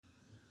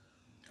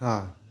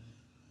Hi,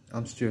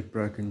 I'm Stuart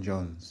Brkn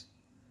Johns.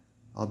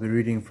 I'll be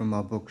reading from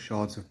my book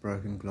Shards of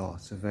Broken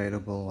Glass,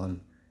 available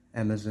on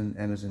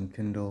Amazon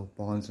Kindle,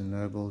 Barnes &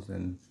 Nobles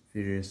and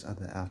various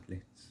other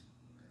outlets.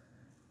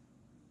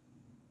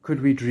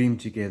 Could we dream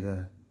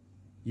together,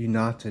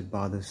 united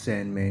by the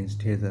Sandman's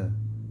tether,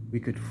 we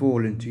could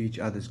fall into each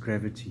other's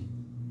gravity,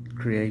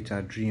 create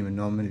our dream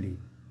anomaly,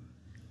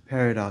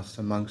 paradise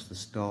amongst the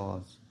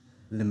stars,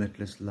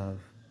 limitless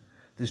love,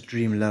 this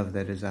dream love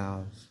that is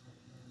ours.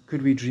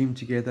 Could we dream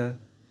together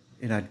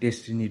in our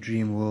destiny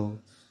dream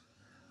worlds?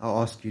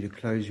 I'll ask you to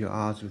close your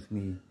eyes with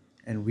me,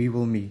 and we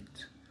will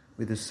meet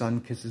where the sun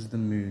kisses the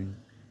moon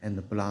and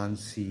the blind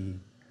sea,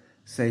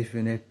 safe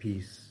and at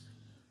peace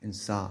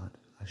inside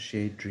our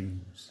shared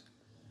dreams.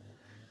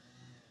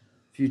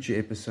 Future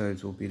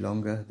episodes will be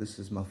longer. This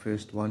is my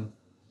first one,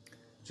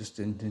 just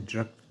an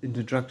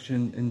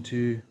introduction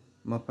into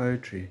my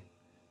poetry.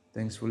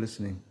 Thanks for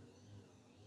listening.